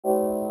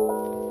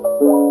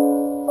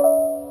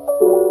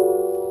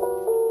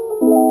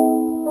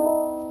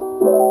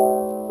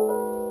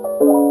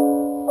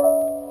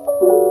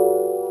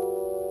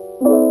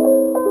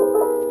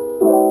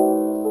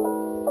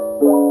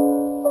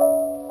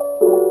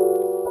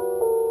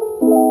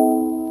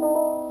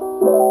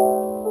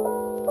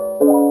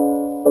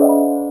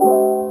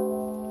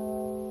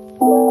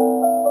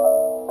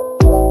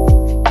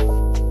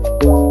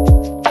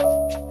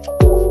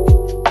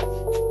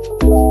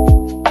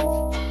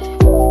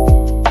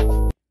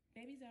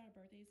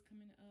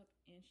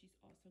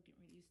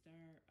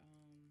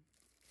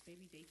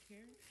baby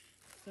daycare.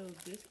 So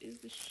this is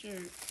the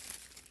shirt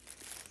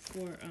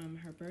for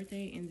her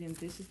birthday, and then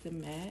this is the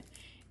mat,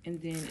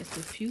 and then it's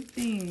a few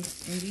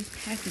things in these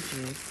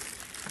packages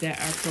that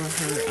are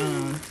for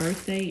her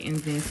birthday, and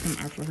then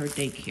some are for her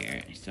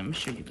daycare. So I'm gonna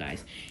show you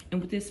guys.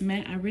 And with this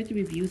mat, I read the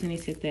reviews and they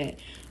said that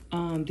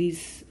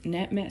these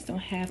nap mats don't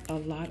have a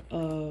lot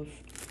of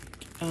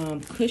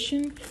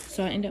cushion,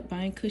 so I end up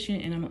buying cushion,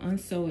 and I'm gonna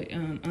unsew it,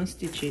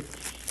 unstitch it,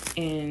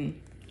 and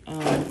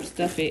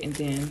stuff it, and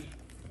then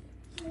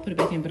put it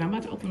back in. But I'm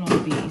about to open all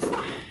of these.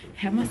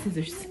 Have my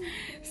scissors,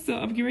 so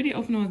I'm getting ready to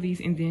open all of these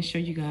and then show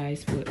you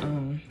guys what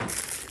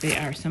they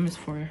are. Some is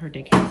for her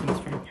daycare, some is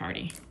for her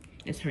party.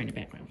 It's her in the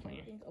background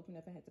playing. Things open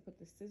up. I had to put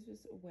the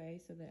scissors away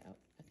so that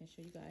I can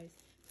show you guys.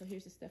 So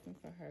here's the stuffing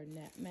for her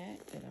nap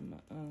mat that I'm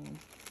gonna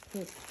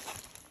put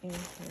in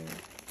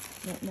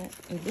her nap mat,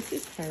 and this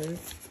is her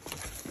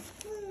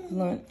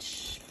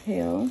lunch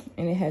pail,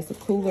 and it has a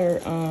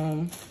cooler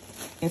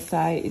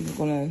inside. It's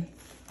gonna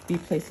be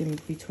placed in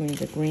between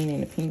the green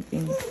and the pink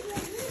thing.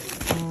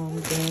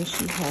 Then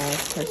she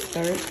has her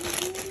skirt,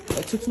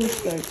 a tutu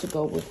skirt to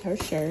go with her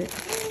shirt,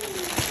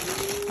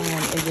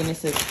 and then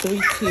it's a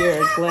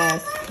 3-tier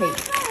glass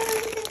cake,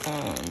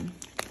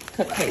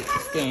 cupcake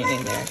stand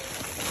in there.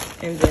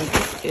 And then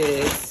this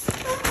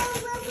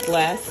is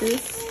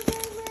glasses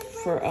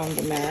for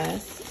the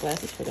mask,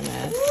 glasses for the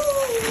mask.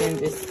 And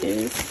this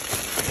is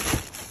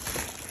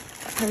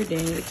her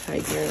Daniel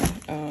Tiger.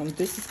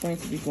 This is going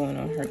to be going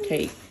on her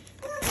cake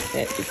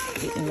that is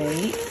getting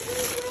made.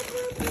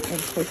 And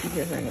of course you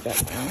hear her in the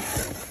background.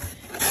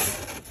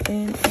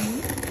 And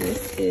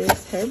this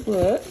is her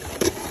book.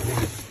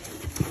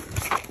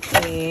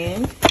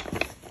 And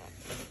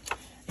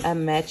a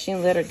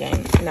matching letter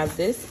game. Now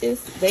this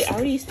is, they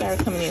already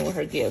started coming in with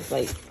her gifts.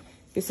 Like,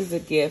 this is a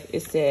gift.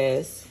 It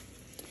says,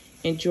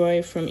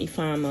 enjoy from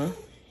Ifama.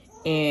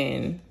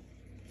 And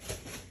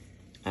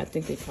I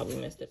think they probably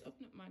messed up.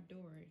 Open up my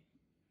door,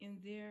 and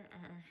there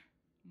are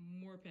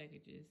more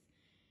packages.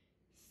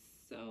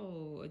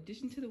 So,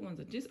 addition to the ones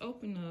I just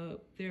opened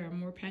up, there are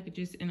more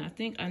packages, and I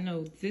think I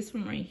know this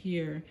one right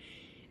here.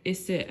 It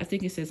said, I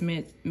think it says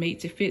made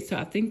to fit. So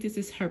I think this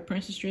is her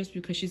princess dress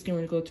because she's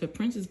going to go to a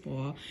princess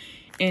ball.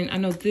 And I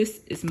know this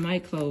is my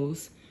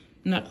clothes.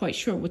 I'm not quite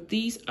sure what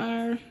these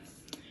are,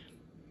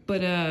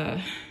 but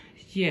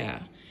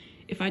yeah.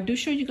 If I do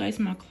show you guys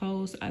my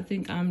clothes, I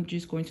think I'm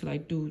just going to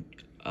like do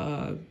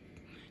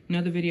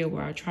another video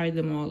where I try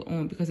them all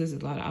on, because there's a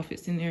lot of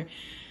outfits in there.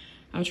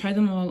 I'll try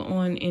them all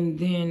on and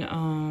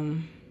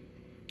then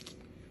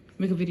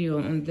make a video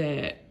on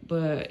that.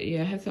 But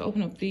yeah, I have to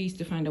open up these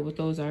to find out what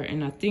those are,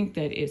 and I think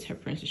that is her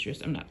princess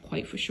dress. I'm not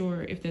quite for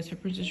sure if that's her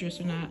princess dress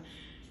or not,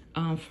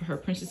 for her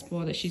princess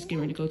ball that she's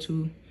getting ready to go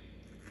to.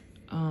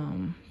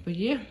 But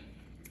yeah,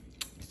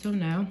 so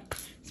now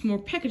some more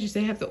packages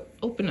they have to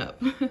open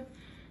up.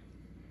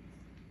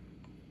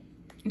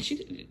 And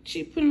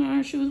she putting on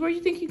her shoes. Where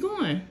you think you're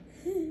going?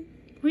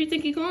 Where you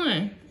think you're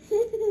going?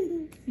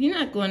 You're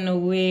not going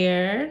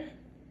nowhere.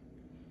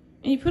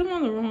 And you put them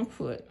on the wrong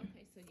foot.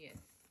 Okay, so yes,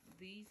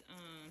 these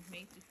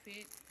made to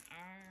fit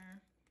are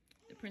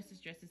the princess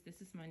dresses.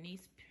 This is my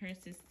niece,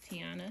 Princess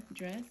Tiana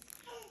dress,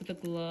 with the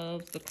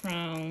gloves, the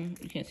crown.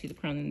 You can't see the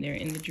crown in there,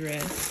 in the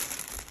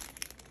dress.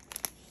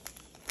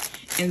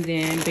 And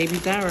then baby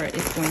Zara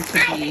is going to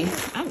be,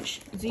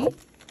 ouch, Z,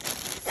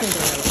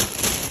 Cinderella.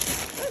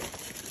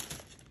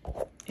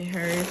 In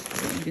hers,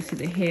 you can see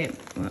the head,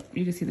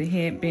 you can see the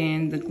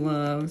headband, the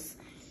gloves,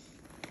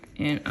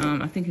 and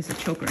I think it's a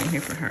choker in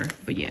here for her.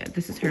 But yeah,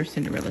 this is her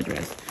Cinderella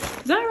dress.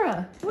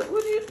 Zara, what do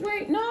you,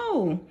 wait,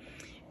 no.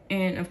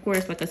 And of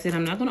course, like I said,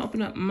 I'm not gonna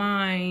open up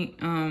mine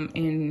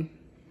and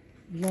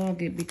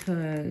vlog it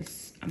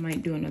because I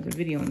might do another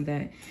video on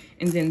that.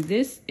 And then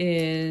this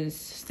is,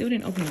 still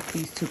didn't open up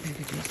these two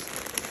packages.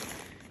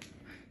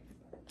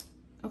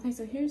 Okay,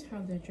 so here's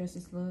how their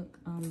dresses look.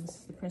 This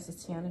is the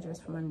Princess Tiana dress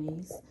for my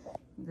niece.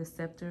 The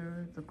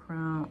scepter, the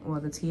crown, or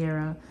the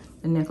tiara,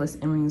 the necklace,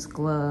 earrings,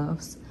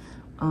 gloves.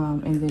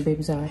 And then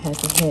baby Zara has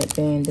the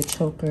headband, the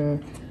choker,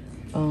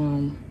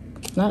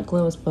 not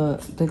gloves,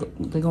 but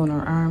they go on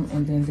her arm.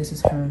 And then this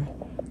is her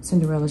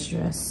Cinderella's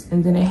dress.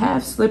 And then they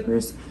have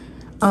slippers.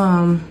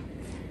 Like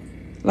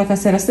I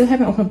said, I still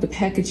haven't opened up the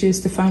packages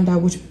to find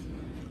out which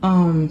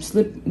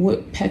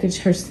what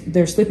package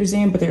their slippers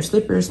in, but their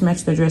slippers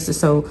match their dresses.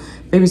 So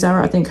baby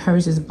Zara, I think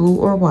hers is blue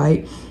or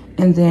white,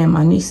 and then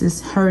my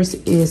niece's, hers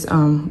is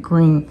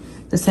green,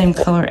 the same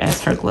color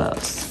as her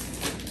gloves.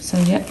 So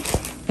yeah,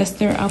 that's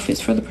their outfits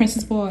for the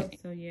princess ball.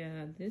 So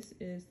yeah, this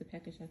is the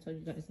package I told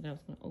you guys that I was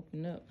gonna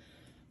open up,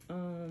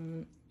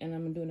 and I'm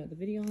gonna do another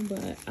video on.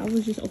 But I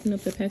was just opening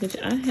up the package.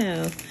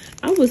 I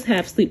was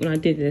half asleep when I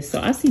did this,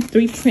 so I see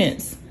 3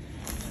 prints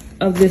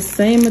of this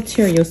same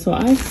material. So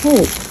I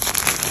hope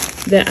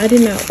that I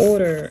did not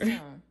order.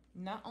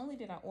 Not only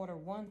did I order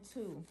 1,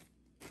 2,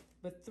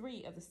 but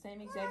 3 of the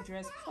same exact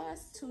dress,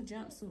 plus 2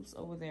 jumpsuits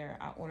over there.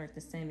 I ordered the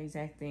same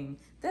exact thing.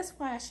 That's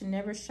why I should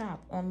never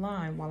shop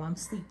online while I'm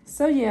asleep.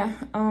 So yeah,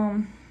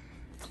 I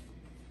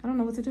don't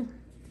know what to do.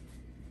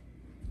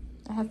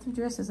 I have 2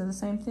 dresses are the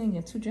same thing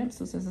and 2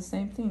 jumpsuits is the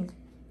same thing.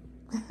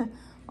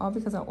 All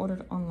because I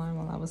ordered online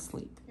while I was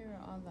asleep. Here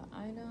are all the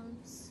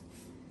items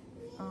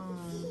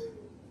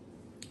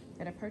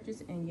that I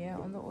purchased, and yeah,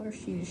 on the order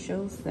sheet it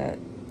shows that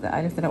the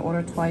items that I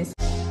ordered twice